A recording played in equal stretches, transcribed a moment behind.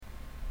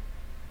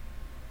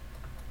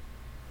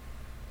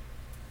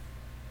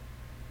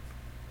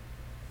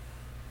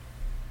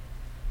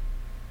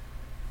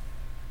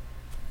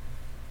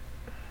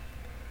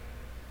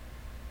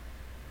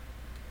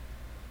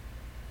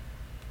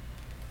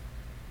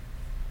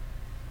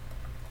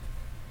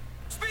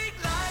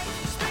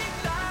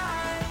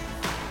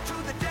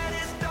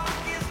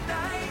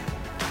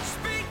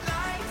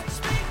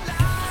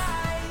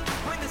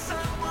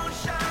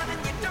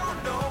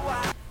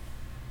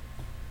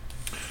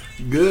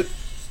Good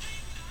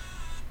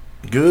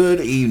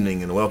Good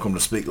evening and welcome to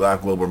Speak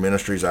Life Global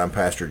Ministries. I'm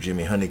Pastor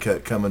Jimmy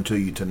Honeycutt coming to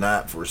you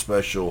tonight for a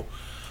special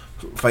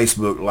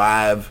Facebook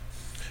Live.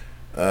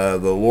 The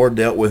Lord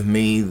dealt with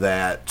me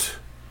that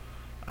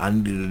I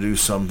needed to do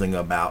something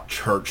about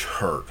church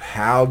hurt.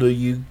 How do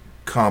you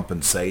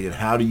compensate and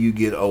how do you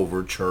get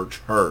over church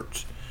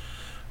hurt?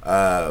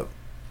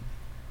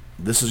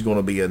 This is going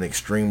to be an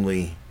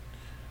extremely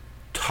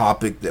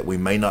topic that we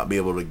may not be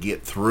able to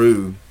get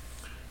through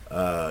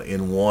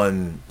in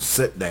one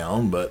sit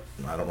down, but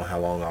I don't know how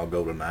long I'll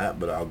go tonight,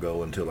 but I'll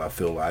go until I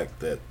feel like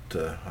that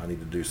I need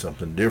to do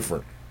something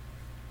different.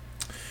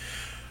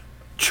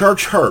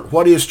 Church hurt.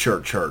 What is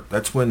church hurt?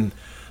 That's when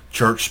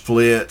church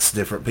splits,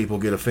 different people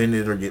get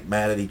offended or get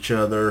mad at each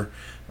other.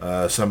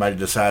 Somebody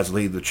decides to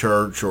leave the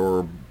church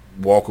or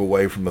walk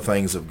away from the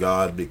things of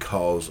God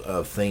because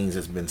of things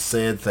that's been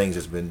said, things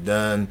that's been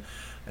done.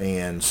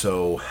 And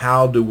so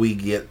how do we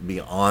get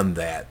beyond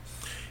that?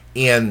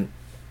 In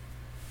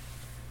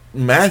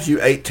Matthew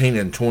 18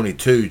 and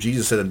 22,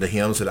 Jesus said unto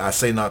him, said, I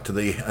say not to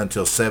thee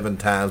until 7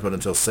 times, but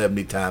until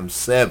 70 times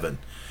 7.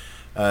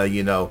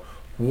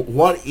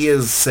 What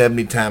is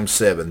 70 times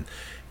 7?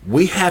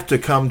 We have to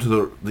come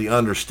to the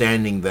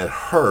understanding that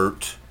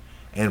hurt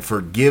and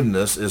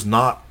forgiveness is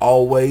not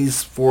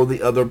always for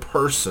the other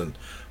person.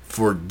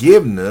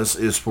 Forgiveness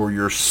is for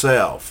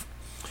yourself.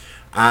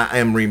 I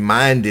am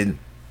reminded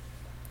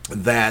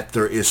that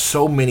there is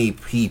so many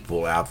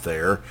people out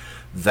there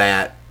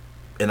that,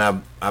 and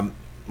I'm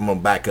going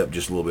to back up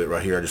just a little bit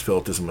right here. I just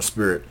felt this in my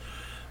spirit,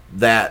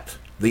 that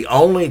the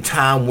only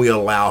time we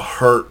allow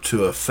hurt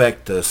to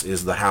affect us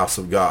is the house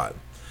of God.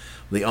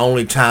 The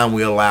only time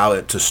we allow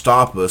it to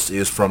stop us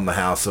is from the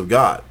house of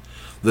God.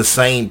 The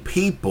same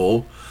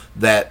people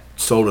that,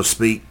 so to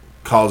speak,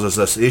 causes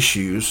us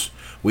issues,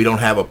 we don't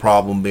have a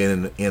problem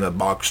being in a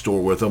box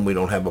store with them. We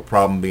don't have a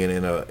problem being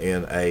in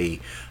a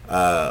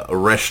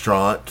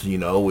restaurant. We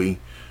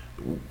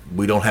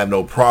don't have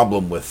no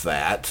problem with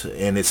that,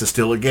 and it's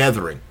still a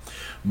gathering.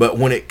 But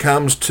when it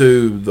comes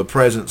to the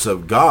presence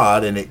of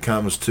God and it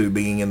comes to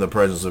being in the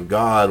presence of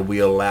God, we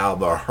allow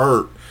the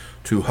hurt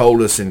to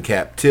hold us in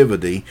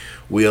captivity.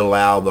 We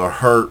allow the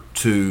hurt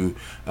to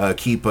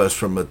keep us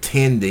from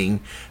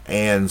attending,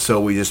 and so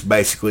we just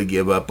basically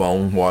give up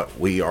on what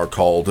we are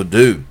called to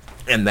do,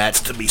 and that's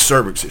to be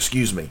servants.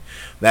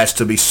 That's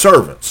to be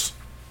servants.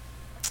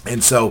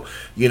 And so,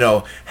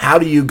 how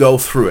do you go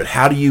through it?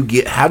 How do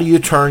you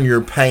turn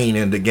your pain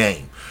into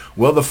gain?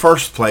 Well, the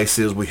first place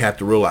is we have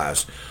to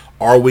realize,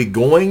 are we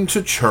going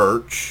to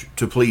church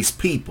to please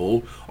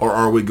people, or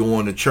are we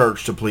going to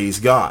church to please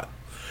God?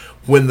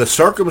 When the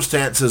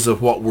circumstances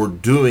of what we're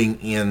doing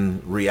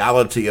in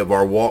reality of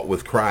our walk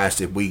with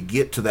Christ, if we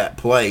get to that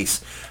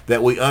place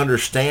that we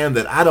understand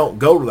that I don't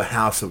go to the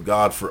house of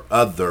God for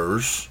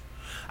others,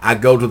 I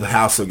go to the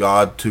house of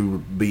God to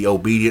be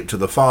obedient to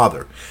the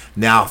Father.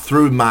 Now,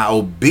 through my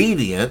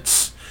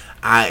obedience,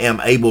 I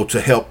am able to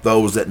help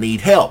those that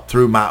need help.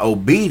 Through my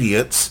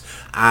obedience,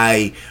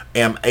 I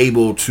am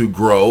able to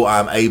grow,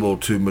 I'm able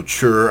to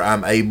mature,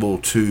 I'm able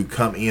to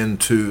come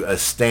into a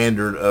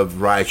standard of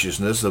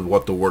righteousness of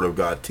what the Word of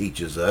God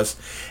teaches us.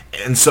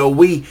 And so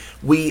we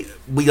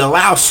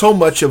allow so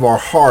much of our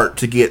heart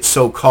to get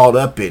so caught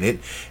up in it.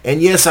 And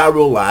yes, I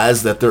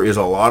realize that there is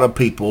a lot of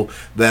people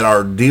that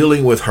are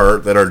dealing with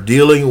hurt, that are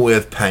dealing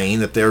with pain,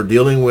 that they're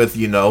dealing with,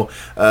 and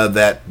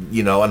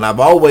I've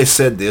always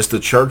said this, the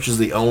church is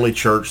the only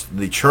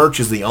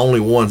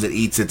ones that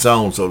eats its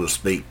own, so to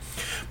speak.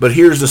 But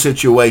here's the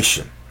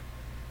situation.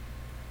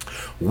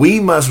 We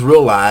must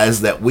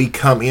realize that we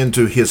come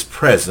into his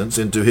presence,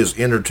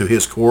 enter to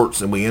his courts,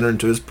 and we enter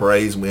into his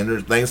praise, and we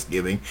enter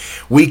thanksgiving.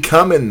 We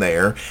come in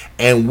there,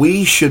 and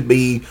we should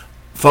be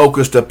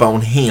focused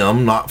upon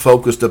him, not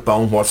focused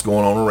upon what's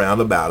going on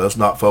around about us,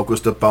 not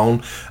focused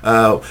upon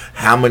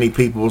how many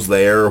people's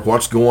there,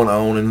 what's going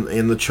on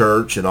in the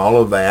church and all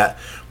of that.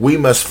 We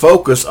must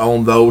focus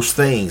on those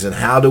things. And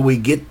how do we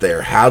get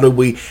there? How do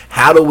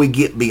we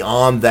get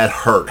beyond that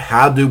hurt?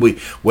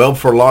 Well,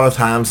 for a lot of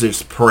times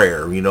it's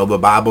prayer. The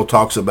Bible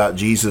talks about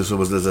Jesus,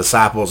 the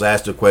disciples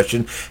asked a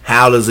question,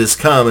 how does this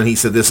come? And he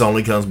said, this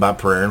only comes by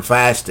prayer and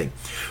fasting.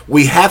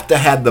 We have to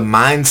have the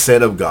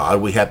mindset of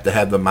God. We have to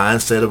have the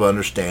mindset of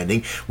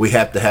understanding. We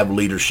have to have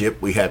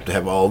leadership. We have to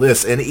have all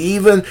this. And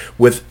even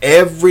with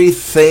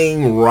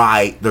everything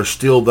right, there's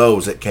still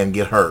those that can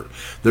get hurt.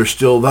 There's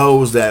still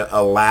those that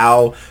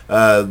allow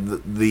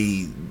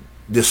the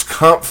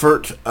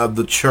discomfort of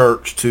the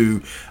church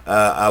to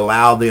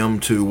allow them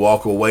to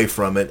walk away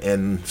from it,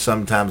 and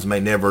sometimes may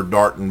never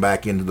darten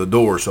back into the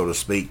door, so to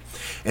speak.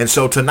 And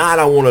so tonight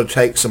I want to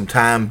take some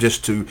time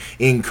just to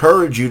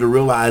encourage you to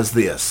realize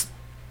this.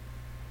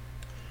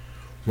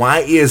 Why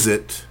is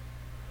it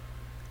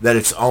that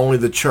it's only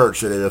the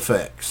church that it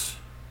affects?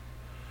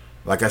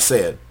 Like I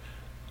said,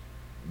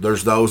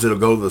 there's those that'll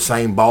go to the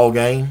same ball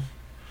game.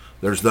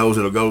 There's those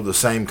that'll go to the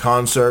same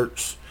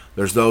concerts.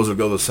 There's those that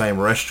go to the same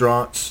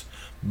restaurants.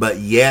 but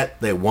yet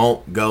they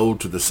won't go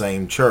to the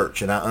same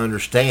church. And I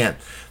understand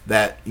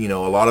that, a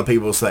lot of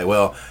people say,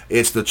 well,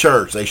 it's the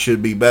church, they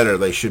should be better,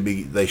 they should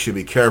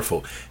be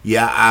careful.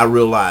 Yeah, I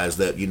realize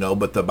that,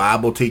 but the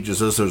Bible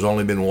teaches us there's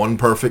only been one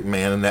perfect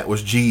man, and that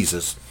was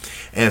Jesus.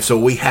 And so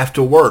we have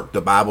to work.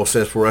 The Bible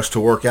says for us to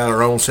work out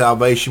our own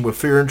salvation with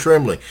fear and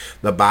trembling.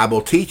 The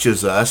Bible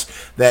teaches us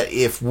that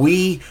if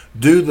we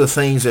do the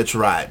things that's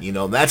right,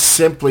 that's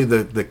simply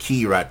the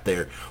key right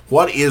there.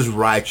 What is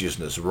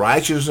righteousness?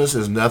 Righteousness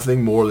is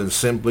nothing more than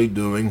simply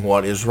doing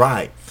what is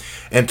right.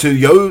 And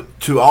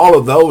to all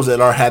of those that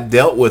have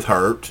dealt with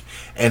hurt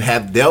and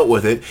have dealt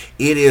with it,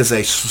 it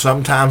is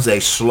sometimes a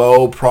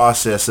slow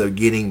process of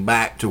getting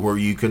back to where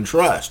you can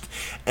trust.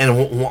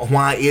 And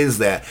why is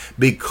that?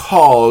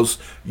 Because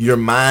your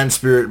mind,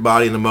 spirit,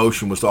 body, and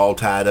emotion was all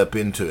tied up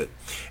into it.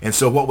 And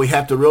so what we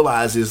have to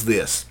realize is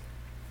this.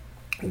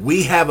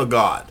 We have a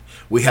God.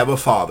 We have a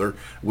Father.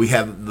 We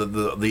have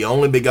the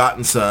only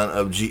begotten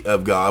Son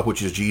of God,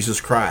 which is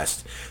Jesus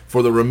Christ,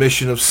 for the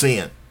remission of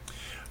sin.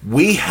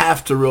 We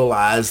have to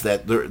realize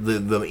that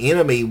the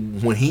enemy,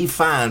 when he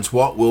finds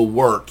what will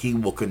work, he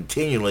will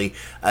continually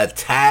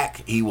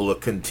attack. He will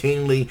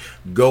continually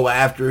go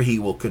after. He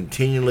will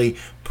continually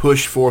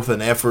push forth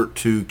an effort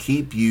to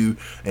keep you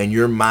and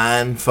your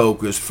mind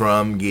focused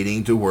from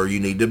getting to where you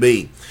need to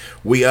be.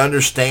 We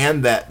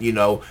understand that,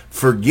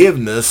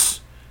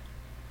 forgiveness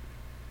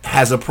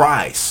has a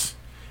price.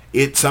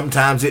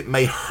 Sometimes it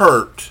may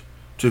hurt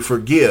to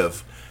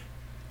forgive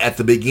at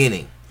the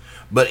beginning.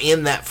 But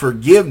in that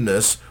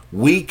forgiveness,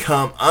 we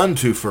come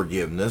unto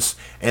forgiveness,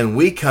 and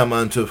we come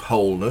unto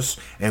wholeness,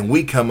 and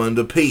we come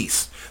unto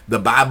peace. The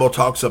Bible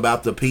talks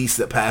about the peace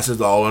that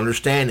passes all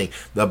understanding.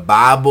 The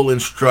Bible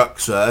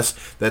instructs us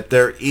that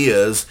there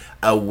is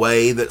a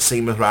way that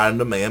seemeth right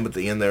unto man, but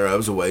the end thereof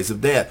is the ways of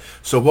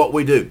death. So what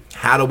we do,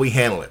 how do we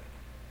handle it?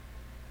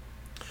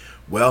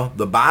 Well,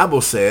 the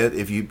Bible said,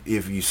 if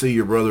you see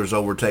your brothers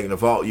overtaking a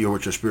fault, you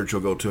which are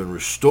spiritual go to and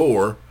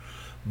restore.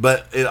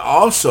 But it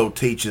also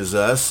teaches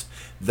us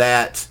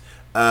that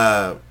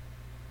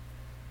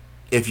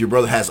if your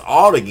brother has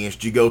aught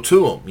against you, go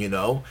to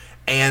him,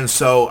 And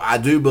so I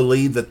do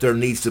believe that there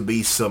needs to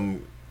be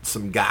some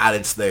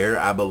guidance there.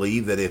 I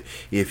believe that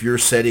if you're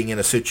sitting in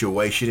a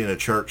situation in a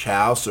church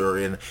house or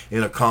in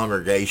a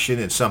congregation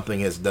and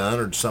something is done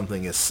or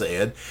something is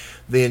said,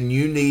 then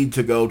you need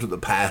to go to the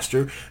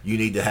pastor. You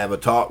need to have a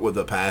talk with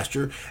the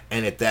pastor,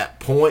 and at that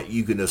point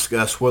you can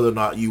discuss whether or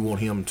not you want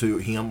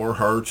him or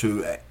her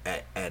to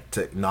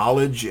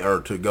acknowledge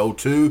or to go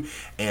to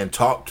and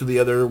talk to the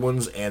other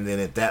ones, and then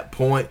at that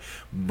point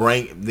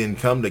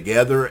come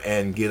together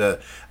and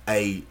get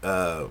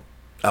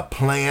a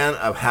plan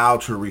of how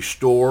to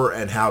restore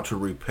and how to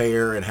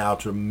repair and how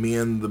to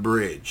mend the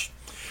bridge.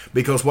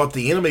 Because what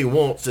the enemy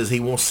wants is he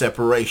wants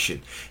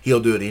separation.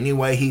 He'll do it any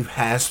way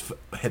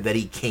that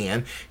he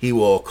can. He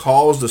will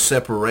cause the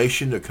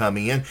separation to come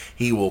in.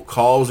 He will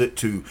cause it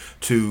to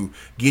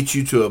get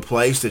you to a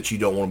place that you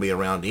don't want to be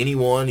around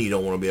anyone. You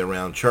don't want to be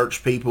around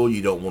church people.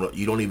 You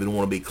don't even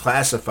want to be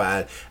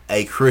classified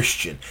a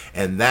Christian.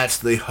 And that's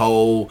the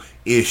whole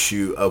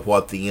issue of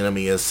what the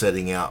enemy is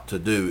setting out to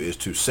do, is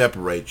to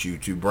separate you,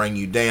 to bring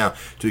you down,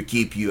 to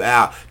keep you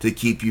out, to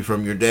keep you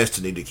from your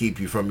destiny, to keep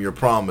you from your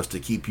promise, to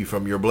keep you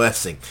from your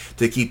blessing,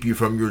 to keep you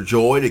from your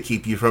joy, to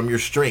keep you from your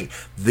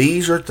strength.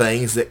 These are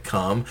things that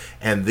come,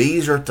 and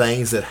these are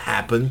things that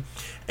happen.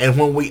 And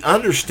when we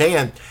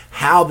understand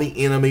how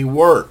the enemy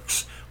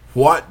works,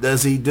 what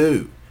does he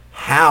do?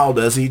 How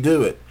does he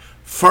do it?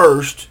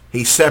 First,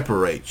 he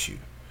separates you.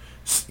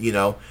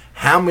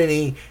 How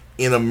many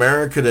in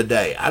America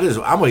today, I'm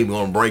even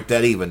going to break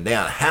that even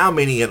down. How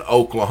many in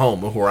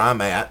Oklahoma, where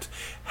I'm at,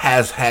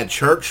 has had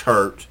church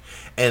hurt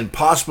and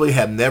possibly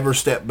have never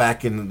stepped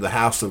back into the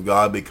house of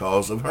God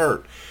because of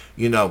hurt?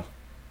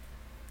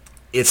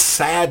 It's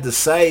sad to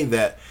say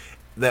that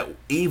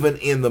even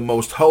in the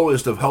most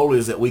holiest of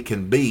holies that we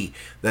can be,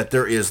 that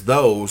there is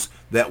those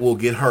that will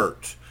get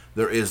hurt.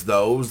 There is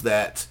those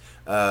that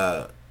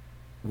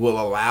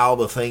will allow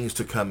the things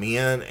to come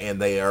in, and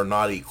they are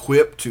not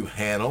equipped to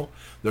handle.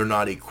 They're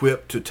not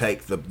equipped to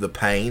take the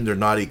pain. They're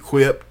not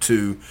equipped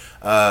to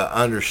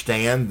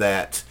understand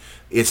that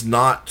it's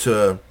not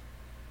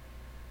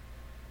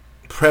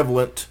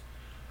prevalent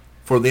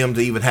for them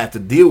to even have to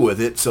deal with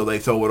it, so they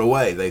throw it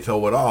away. They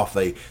throw it off.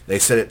 They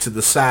set it to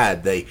the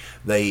side. They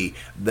don't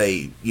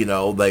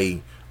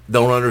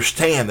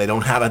understand. They don't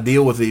know how to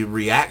deal with the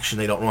reaction.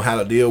 They don't know how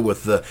to deal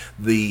with the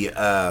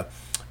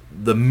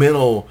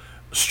mental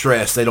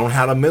stress. They don't know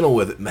how to mental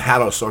with it.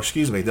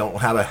 They don't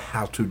know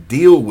how to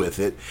deal with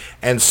it.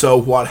 And so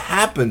what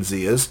happens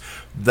is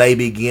they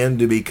begin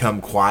to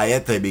become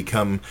quiet. They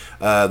begin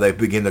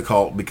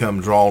to become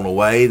drawn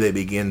away. They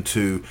begin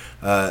to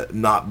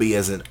not be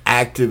as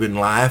active in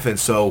life. And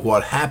so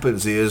what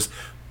happens is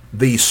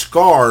these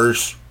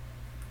scars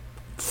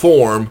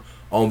form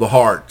on the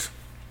heart.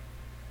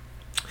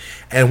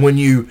 And when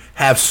you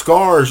have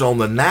scars on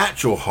the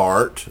natural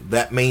heart,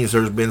 that means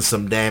there's been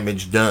some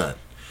damage done.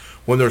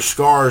 When there's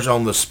scars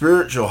on the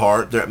spiritual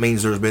heart, that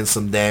means there's been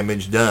some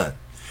damage done.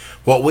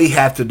 What we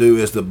have to do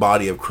as the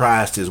body of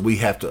Christ is we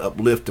have to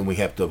uplift and we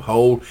have to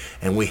uphold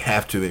and we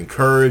have to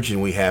encourage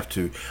and we have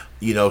to,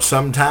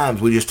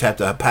 sometimes we just have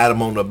to pat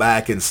them on the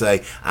back and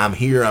say, I'm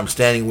here, I'm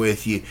standing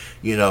with you.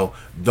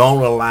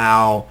 Don't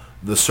allow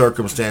the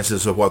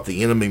circumstances of what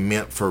the enemy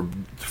meant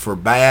for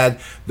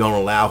bad. Don't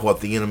allow what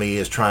the enemy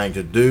is trying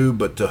to do,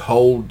 but to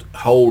hold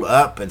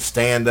up and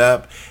stand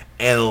up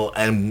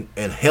and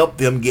help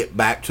them get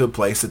back to a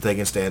place that they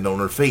can stand on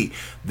their feet.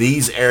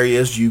 These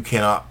areas you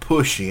cannot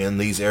push in.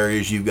 These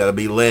areas you've got to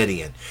be led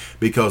in,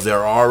 because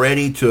they're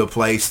already to a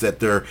place that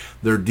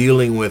they're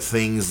dealing with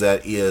things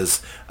that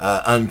is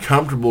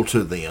uncomfortable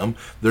to them.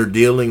 They're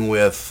dealing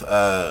with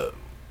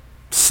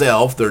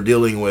self, they're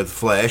dealing with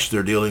flesh,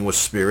 they're dealing with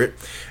spirit,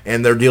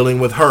 and they're dealing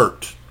with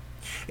hurt.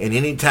 And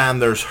anytime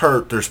there's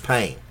hurt, there's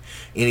pain.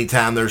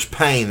 Anytime there's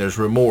pain, there's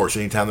remorse.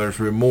 Anytime there's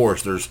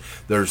remorse,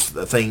 there's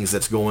things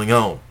that's going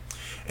on.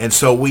 And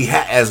so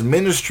as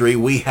ministry,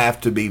 we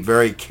have to be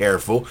very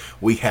careful.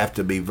 We have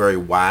to be very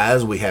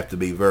wise. We have to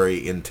be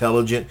very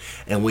intelligent.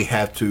 And we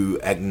have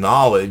to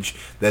acknowledge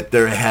that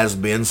there has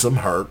been some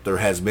hurt. There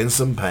has been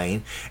some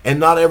pain. And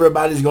not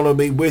everybody's going to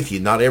be with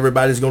you. Not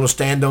everybody's going to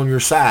stand on your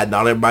side.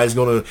 Not everybody's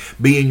going to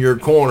be in your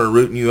corner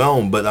rooting you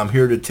on. But I'm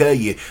here to tell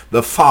you,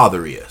 the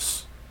Father is.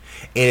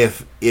 And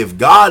if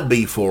God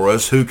be for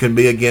us, who can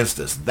be against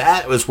us?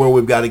 That is where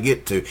we've got to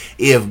get to.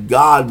 If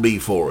God be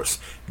for us.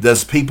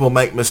 Does people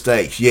make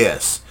mistakes?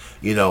 Yes.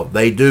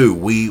 They do.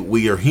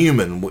 We are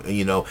human.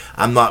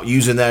 I'm not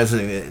using that as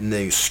an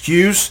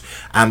excuse.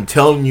 I'm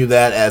telling you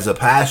that as a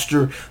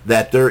pastor,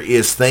 that there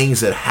is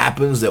things that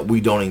happens that we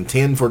don't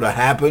intend for to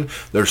happen.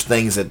 There's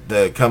things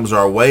that comes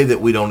our way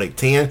that we don't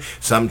intend.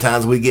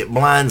 Sometimes we get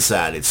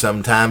blindsided.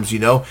 Sometimes,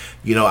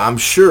 I'm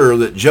sure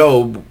that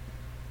Job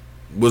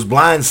was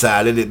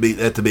blindsided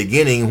at the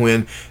beginning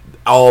when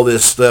all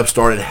this stuff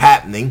started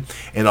happening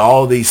and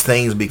all these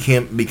things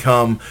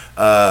become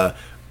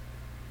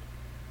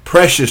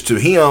precious to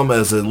him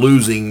as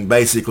losing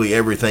basically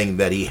everything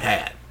that he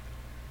had.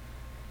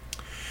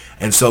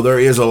 And so there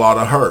is a lot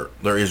of hurt.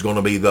 There is going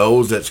to be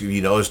those that's,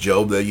 as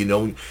Job,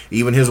 that,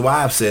 even his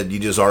wife said, you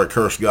just ought to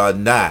curse God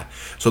and die.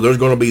 So there's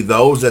going to be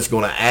those that's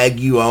going to egg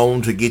you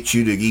on to get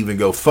you to even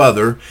go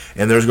further.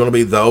 And there's going to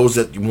be those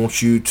that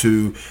want you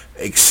to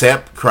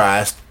accept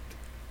Christ's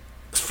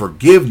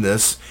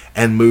forgiveness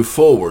and move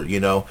forward.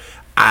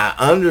 I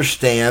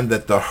understand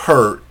that the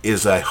hurt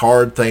is a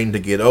hard thing to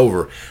get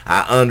over.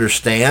 I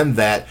understand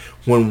that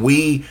when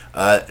we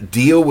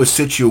deal with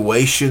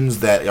situations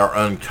that are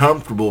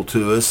uncomfortable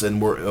to us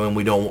and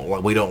we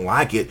don't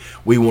like it,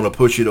 we want to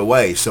push it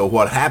away. So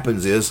what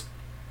happens is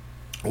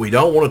we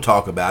don't want to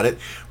talk about it.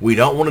 We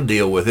don't want to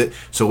deal with it.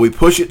 So we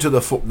push it to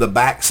the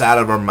back side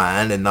of our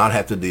mind and not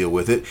have to deal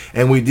with it.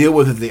 And we deal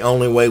with it the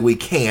only way we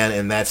can,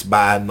 and that's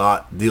by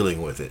not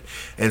dealing with it.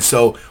 And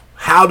so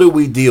how do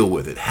we deal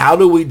with it? How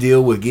do we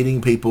deal with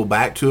getting people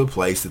back to a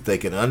place that they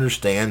can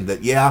understand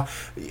that, yeah,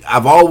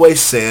 I've always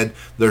said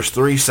there's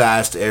three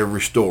sides to every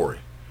story.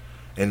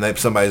 And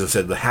somebody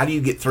said, well, how do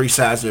you get three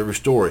sides to every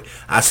story?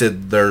 I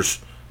said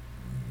there's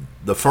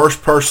the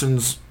first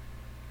person's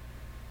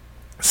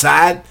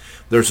side,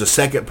 there's the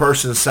second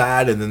person's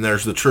side, and then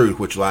there's the truth,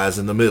 which lies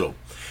in the middle.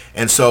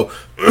 And so,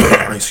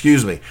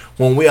 excuse me,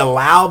 when we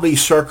allow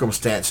these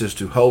circumstances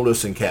to hold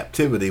us in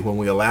captivity, when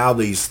we allow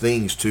these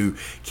things to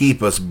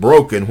keep us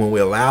broken, when we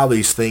allow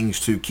these things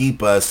to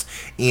keep us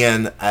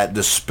in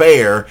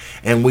despair,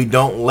 and we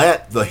don't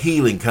let the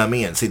healing come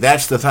in. See,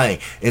 that's the thing.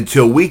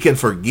 Until we can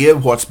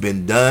forgive what's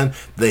been done,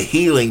 the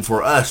healing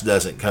for us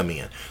doesn't come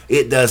in.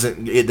 It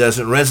doesn't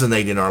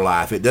resonate in our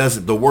life. It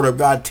doesn't. The Word of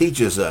God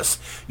teaches us,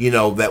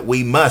 that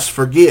we must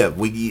forgive.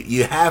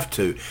 You have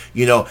to.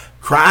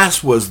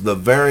 Christ was the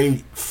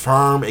very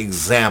firm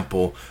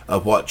example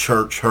of what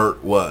church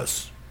hurt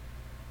was.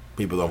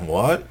 People go,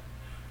 what?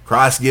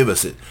 Christ give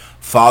us it.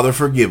 Father,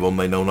 forgive them.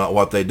 They know not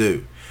what they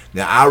do.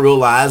 Now, I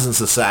realize in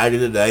society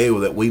today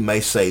that we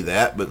may say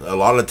that, but a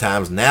lot of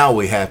times now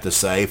we have to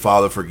say,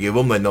 Father, forgive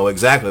them. They know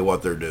exactly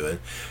what they're doing,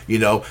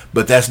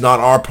 but that's not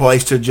our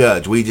place to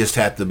judge. We just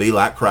have to be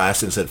like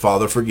Christ and said,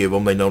 Father, forgive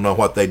them. They know not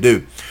what they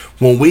do.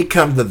 When we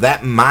come to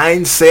that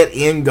mindset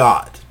in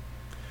God,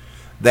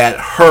 that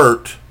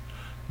hurt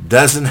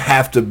doesn't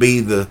have to be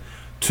the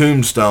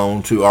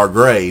tombstone to our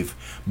grave,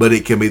 but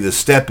it can be the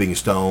stepping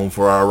stone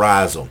for our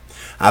risal.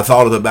 I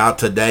thought about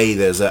today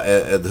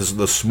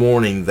this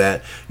morning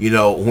that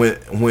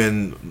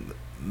when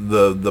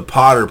the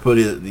potter put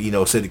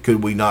it, said,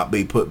 could we not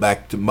be put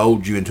back to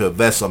mold you into a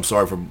vessel? I'm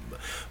sorry for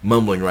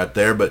mumbling right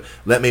there, but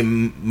let me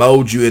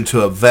mold you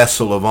into a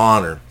vessel of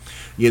honor.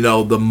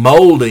 The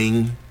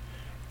molding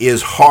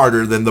is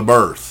harder than the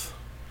birth,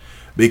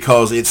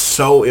 because it's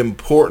so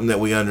important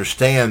that we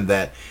understand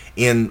that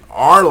in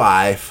our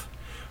life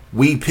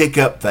we pick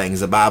up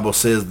things. The Bible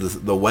says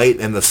the weight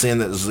and the sin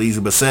that is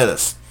easily beset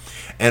us.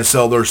 And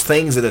so there's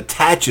things that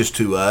attaches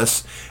to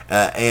us,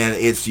 and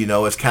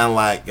it's kind of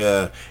like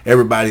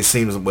everybody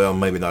seems, well,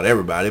 maybe not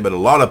everybody, but a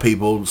lot of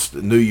people's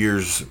New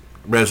Year's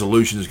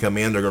resolutions come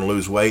in. They're going to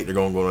lose weight. They're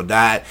going to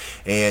diet.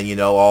 And,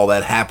 all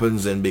that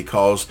happens. And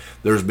because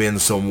there's been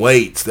some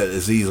weights that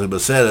has easily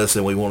beset us,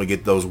 and we want to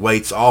get those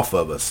weights off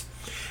of us.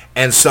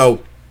 And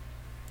so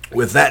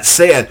with that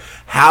said,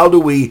 how do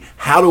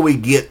we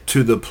get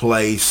to the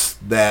place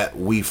that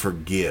we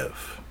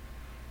forgive?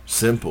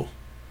 Simple.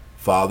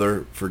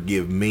 Father,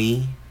 forgive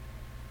me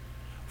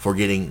for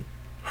getting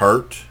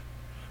hurt.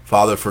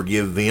 Father,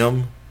 forgive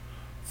them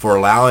for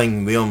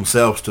allowing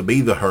themselves to be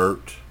the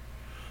hurt.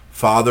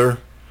 Father,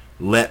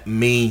 let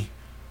me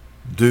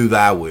do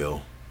thy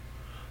will.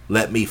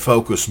 Let me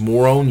focus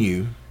more on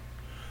you.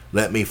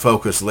 Let me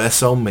focus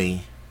less on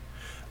me.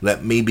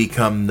 Let me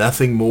become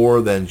nothing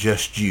more than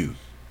just you.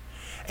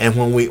 And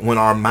when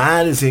our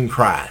mind is in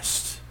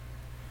Christ,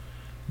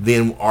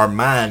 then our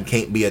mind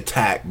can't be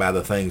attacked by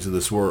the things of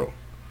this world.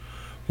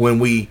 When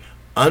we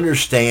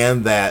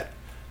understand that,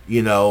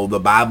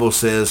 the Bible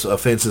says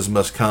offenses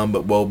must come,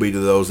 but woe be to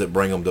those that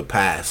bring them to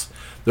pass.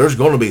 There's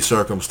going to be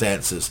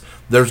circumstances.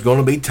 There's going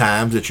to be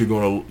times that you're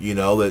going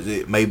to, that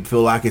it may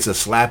feel like it's a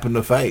slap in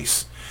the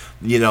face.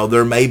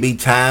 There may be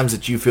times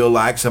that you feel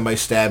like somebody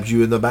stabs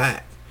you in the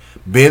back.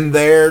 Been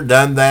there,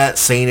 done that,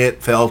 seen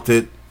it, felt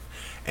it.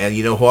 And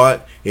you know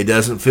what? It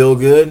doesn't feel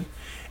good.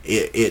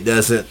 It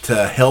doesn't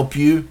help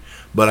you.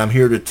 But I'm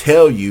here to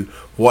tell you,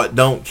 what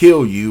don't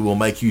kill you will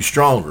make you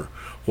stronger.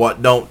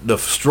 What don't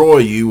destroy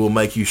you will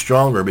make you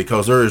stronger,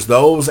 because there is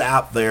those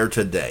out there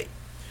today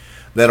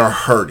that are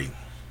hurting.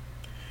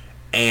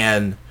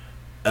 And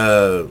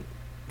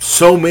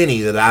so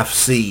many that I've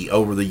seen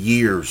over the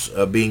years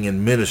of being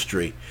in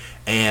ministry,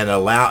 and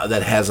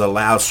that has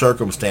allowed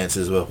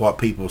circumstances with what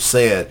people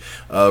said,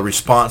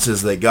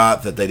 responses they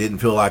got that they didn't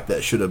feel like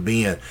that should have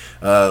been,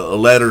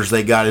 letters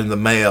they got in the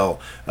mail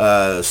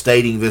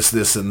stating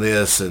this,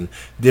 and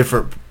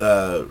different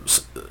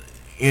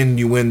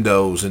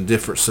innuendos and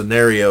different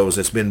scenarios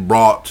that's been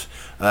brought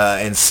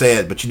and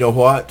said. But you know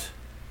what?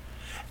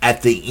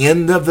 At the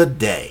end of the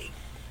day,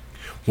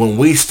 when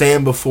we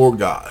stand before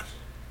God,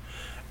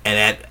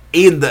 and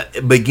in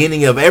the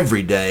beginning of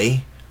every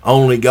day,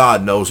 only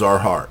God knows our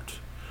heart.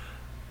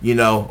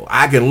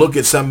 I can look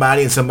at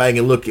somebody and somebody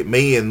can look at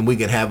me, and we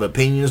can have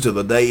opinions till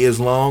the day is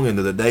long and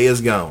till the day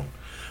is gone.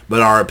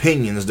 But our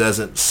opinions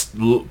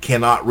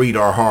cannot read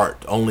our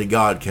heart. Only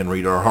God can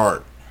read our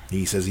heart.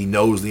 He says he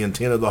knows the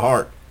intent of the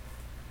heart.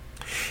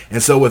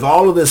 And so with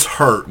all of this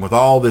hurt, with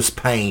all this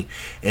pain,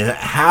 and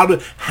how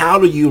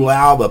do you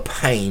allow the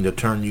pain to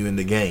turn you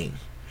into gain?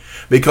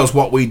 Because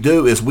what we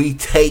do is we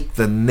take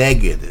the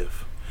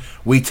negative.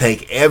 We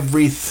take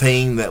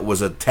everything that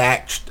was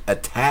attached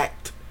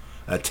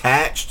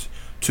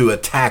to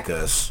attack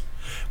us.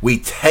 We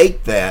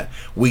take that,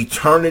 we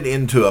turn it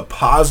into a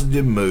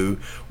positive mood.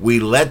 We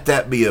let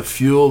that be a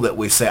fuel that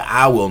we say,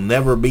 I will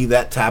never be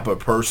that type of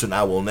person.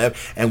 I will never.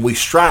 And we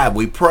strive,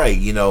 we pray.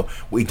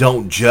 We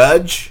don't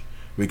judge,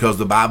 because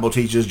the Bible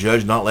teaches,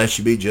 judge not lest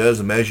you be judged,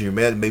 and measure your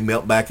measure and be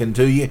melt back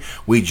into you.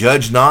 We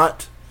judge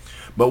not.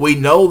 But we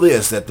know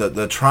this, that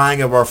the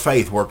trying of our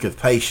faith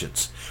worketh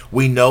patience.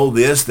 We know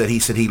this, that he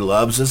said he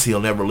loves us.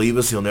 He'll never leave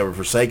us. He'll never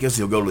forsake us.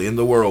 He'll go to the end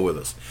of the world with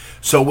us.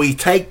 So we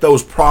take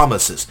those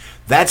promises.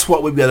 That's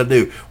what we've got to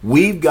do.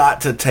 We've got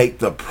to take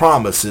the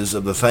promises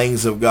of the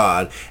things of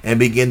God and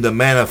begin to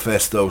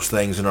manifest those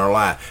things in our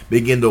life.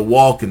 Begin to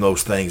walk in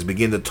those things.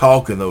 Begin to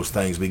talk in those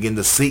things. Begin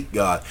to seek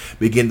God.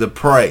 Begin to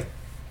pray.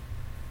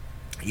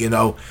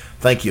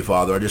 Thank you,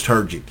 Father. I just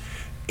heard you.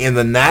 In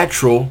the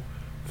natural,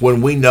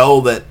 when we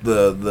know that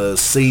the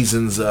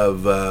seasons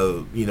of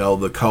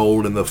the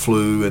cold and the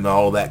flu and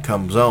all of that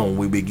comes on,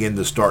 we begin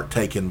to start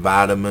taking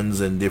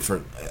vitamins and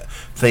different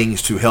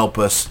things to help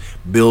us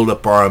build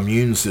up our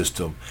immune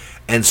system.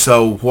 And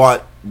so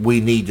what we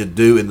need to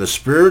do in the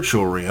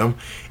spiritual realm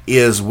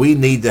is we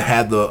need to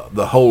have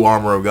the whole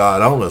armor of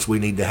God on us. We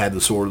need to have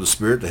the sword of the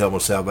Spirit, the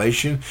helmet of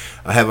salvation,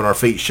 having our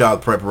feet shod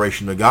with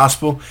preparation of the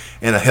gospel,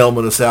 and a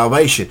helmet of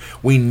salvation.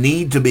 We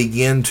need to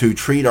begin to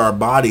treat our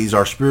bodies,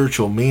 our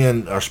spiritual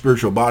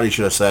body,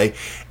 should I say,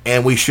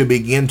 and we should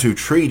begin to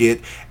treat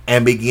it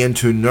and begin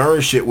to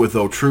nourish it with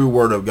the true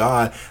word of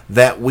God,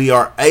 that we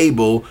are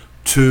able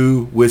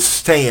to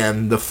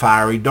withstand the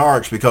fiery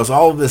darts. Because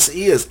all the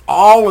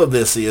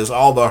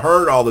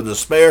hurt, all the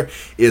despair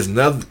is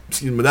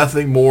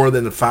nothing more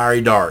than the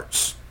fiery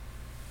darts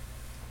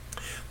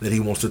that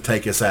he wants to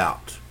take us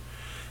out.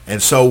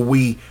 And so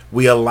we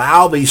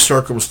allow these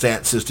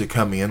circumstances to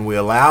come in. We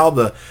allow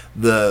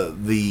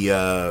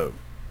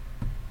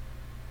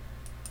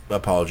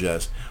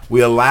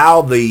we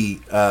allow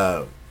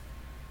the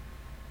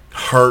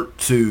hurt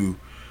to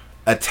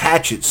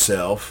attach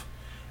itself,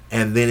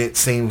 and then it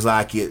seems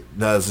like it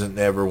doesn't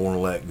ever want to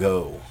let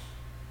go.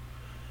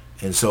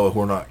 And so if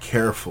we're not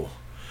careful,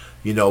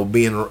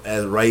 being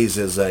raised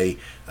as a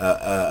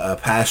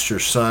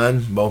pastor's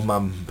son, both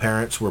my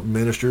parents were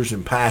ministers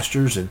and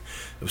pastors, and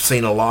I've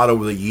seen a lot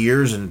over the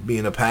years, and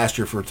being a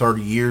pastor for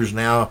 30 years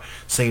now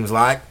seems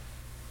like,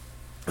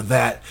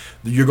 that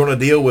you're going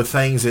to deal with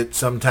things that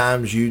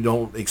sometimes you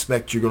don't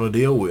expect you're going to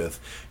deal with.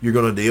 You're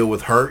going to deal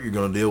with hurt. You're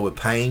going to deal with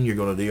pain. You're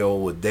going to deal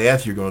with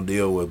death. You're going to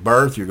deal with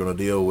birth. You're going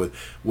to deal with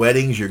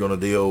weddings. You're going to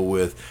deal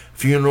with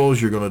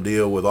funerals. You're going to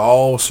deal with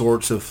all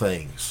sorts of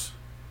things.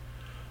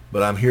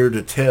 But I'm here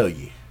to tell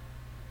you,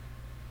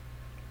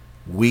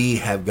 we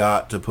have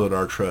got to put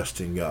our trust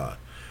in God.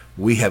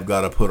 We have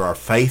got to put our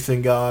faith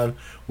in God.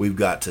 We've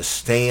got to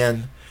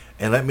stand.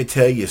 And let me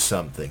tell you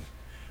something.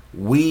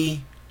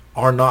 We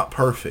are not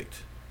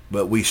perfect,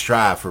 but we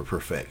strive for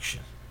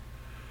perfection.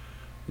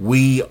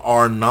 We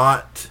are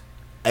not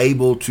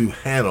able to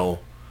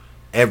handle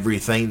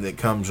everything that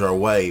comes our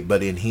way,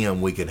 but in him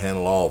we can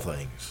handle all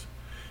things.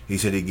 He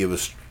said he'd give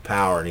us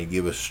power and he'd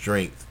give us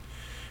strength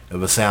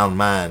of a sound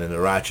mind and a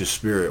righteous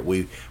spirit.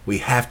 We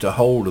have to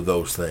hold of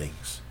those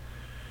things.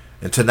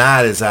 And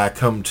tonight as I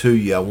come to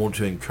you, I want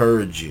to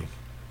encourage you.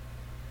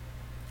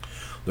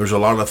 There's a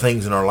lot of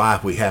things in our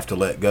life we have to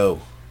let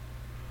go.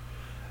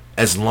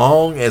 As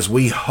long as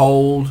we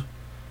hold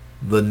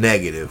the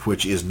negative,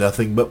 which is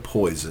nothing but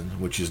poison,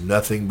 which is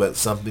nothing but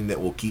something that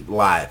will keep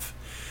life.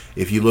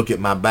 If you look at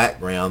my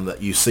background,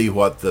 that you see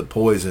what the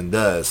poison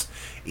does.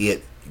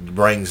 It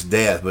brings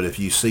death. But if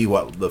you see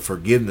what the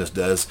forgiveness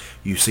does,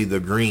 you see the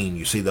green,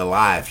 you see the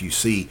life, you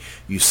see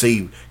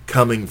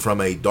coming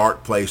from a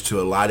dark place to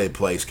a lighted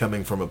place,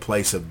 coming from a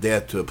place of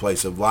death to a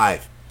place of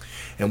life.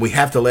 And we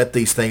have to let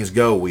these things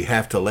go. We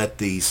have to let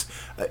these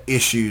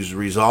issues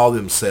resolve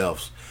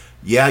themselves.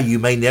 Yeah, you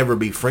may never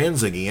be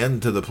friends again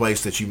to the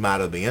place that you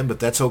might have been,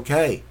 but that's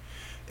okay.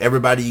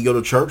 Everybody you go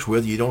to church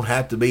with, you don't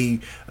have to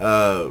be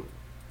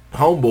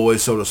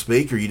homeboys, so to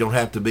speak, or you don't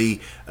have to be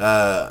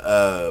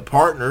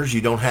partners. You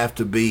don't have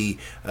to be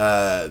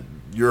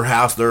your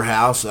house, their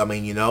house. I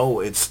mean,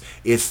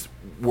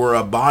 we're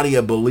a body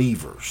of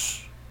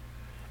believers.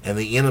 And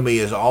the enemy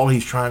is all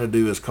he's trying to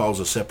do is cause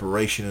a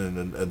separation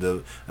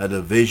and a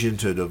division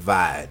to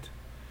divide.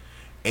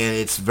 And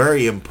it's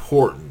very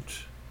important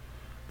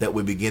that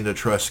we begin to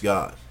trust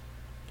God.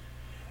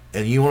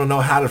 And you want to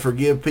know how to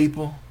forgive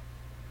people?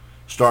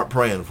 Start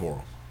praying for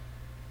them.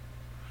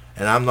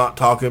 And I'm not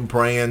talking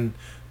praying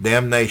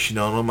damnation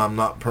on them. I'm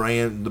not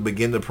praying to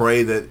begin to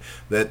pray that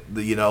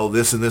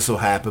this and this will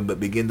happen,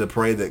 but begin to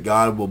pray that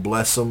God will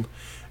bless them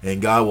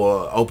and God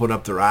will open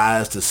up their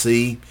eyes to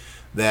see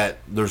that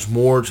there's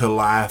more to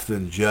life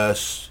than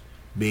just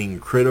being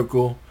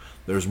critical.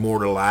 There's more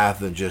to life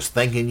than just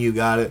thinking you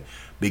got it.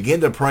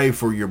 Begin to pray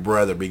for your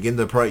brother. Begin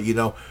to pray.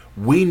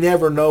 We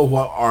never know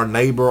what our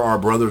neighbor, our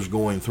brother's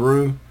going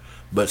through,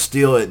 but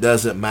still it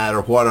doesn't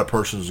matter what a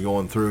person's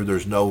going through.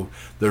 There's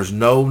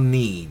no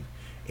need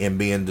in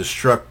being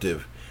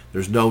destructive.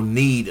 There's no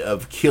need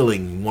of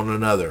killing one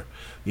another.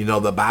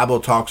 The Bible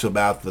talks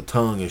about the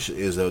tongue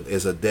is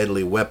a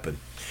deadly weapon.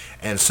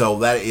 And so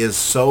that is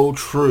so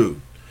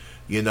true.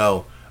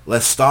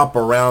 Let's stop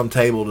our round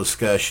table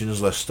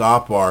discussions. Let's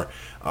stop our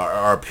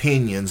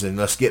opinions and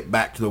let's get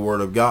back to the Word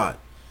of God.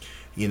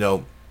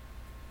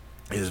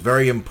 It is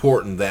very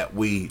important that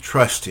we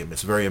trust him.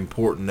 It's very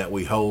important that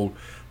we hold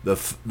the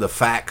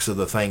facts of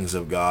the things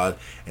of God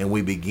and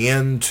we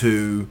begin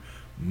to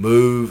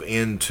move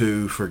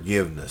into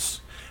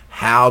forgiveness.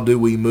 How do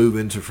we move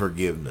into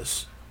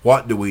forgiveness?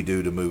 What do we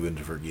do to move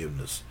into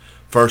forgiveness?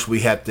 First,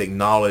 we have to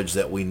acknowledge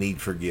that we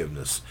need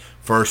forgiveness.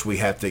 First, we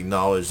have to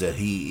acknowledge that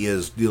he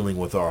is dealing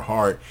with our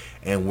heart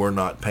and we're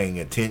not paying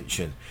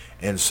attention.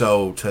 And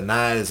so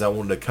tonight, as I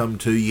wanted to come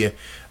to you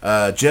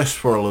just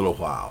for a little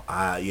while,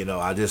 I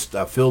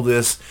feel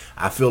this.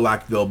 I feel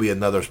like there'll be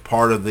another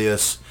part of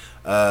this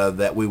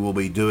that we will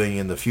be doing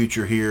in the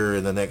future here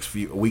in the next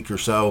week or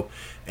so,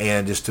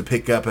 and just to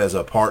pick up as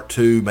a part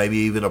 2, maybe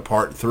even a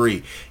part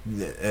 3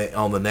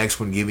 on the next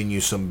one, giving you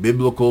some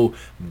biblical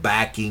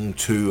backing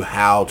to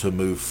how to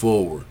move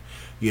forward.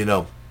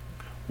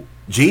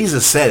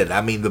 Jesus said it. I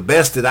mean, the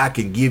best that I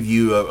can give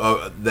you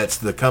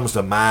that comes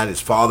to mind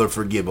is, Father,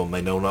 forgive them.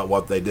 They know not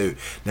what they do.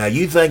 Now,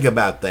 you think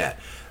about that.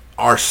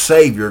 Our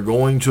Savior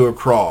going to a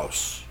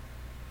cross,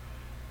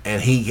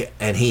 and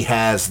he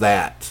has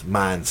that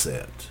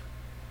mindset.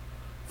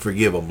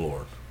 Forgive them,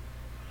 Lord.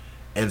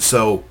 And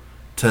so,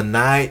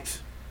 tonight,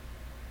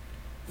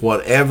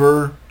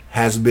 whatever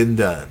has been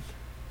done,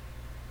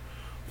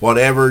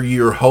 whatever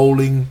you're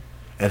holding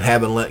and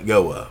haven't let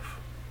go of,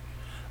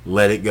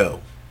 let it go.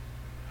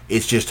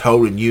 It's just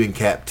holding you in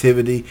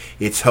captivity.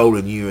 It's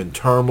holding you in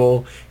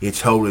turmoil. It's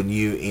holding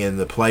you in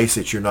the place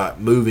that you're not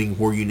moving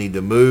where you need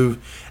to move.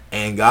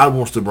 And God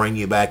wants to bring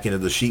you back into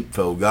the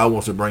sheepfold. God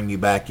wants to bring you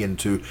back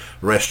into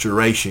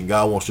restoration.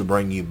 God wants to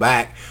bring you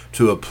back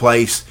to a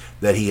place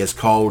that he has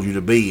called you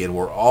to be. And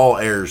we're all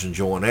heirs and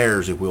joint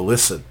heirs if we'll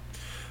listen.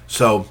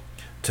 So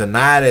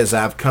tonight, as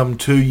I've come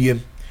to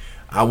you,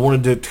 I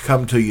wanted to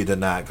come to you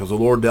tonight because the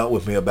Lord dealt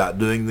with me about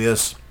doing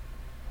this.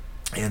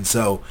 And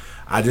so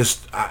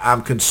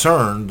I'm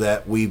concerned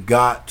that we've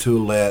got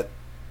to let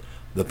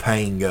the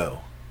pain go.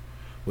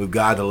 We've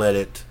got to let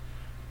it,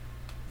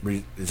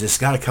 it's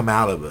just got to come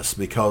out of us,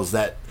 because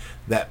that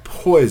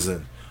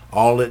poison,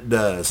 all it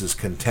does is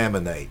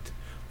contaminate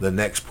the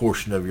next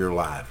portion of your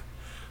life.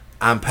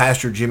 I'm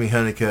Pastor Jimmy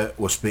Honeycutt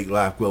with Speak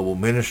Life Global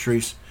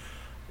Ministries.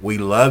 We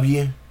love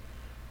you.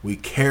 We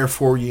care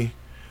for you.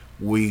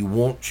 We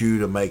want you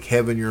to make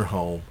heaven your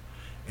home.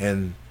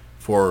 And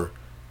for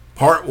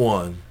part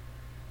one,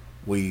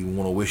 we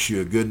want to wish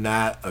you a good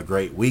night, a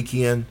great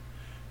weekend.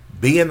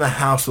 Be in the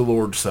house of the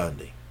Lord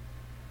Sunday.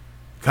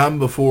 Come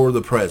before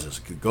the presence.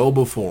 Go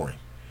before him.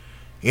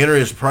 Enter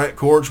his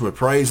courts with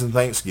praise and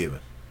thanksgiving.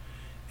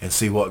 And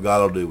see what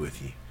God will do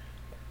with you.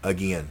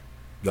 Again,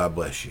 God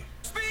bless you.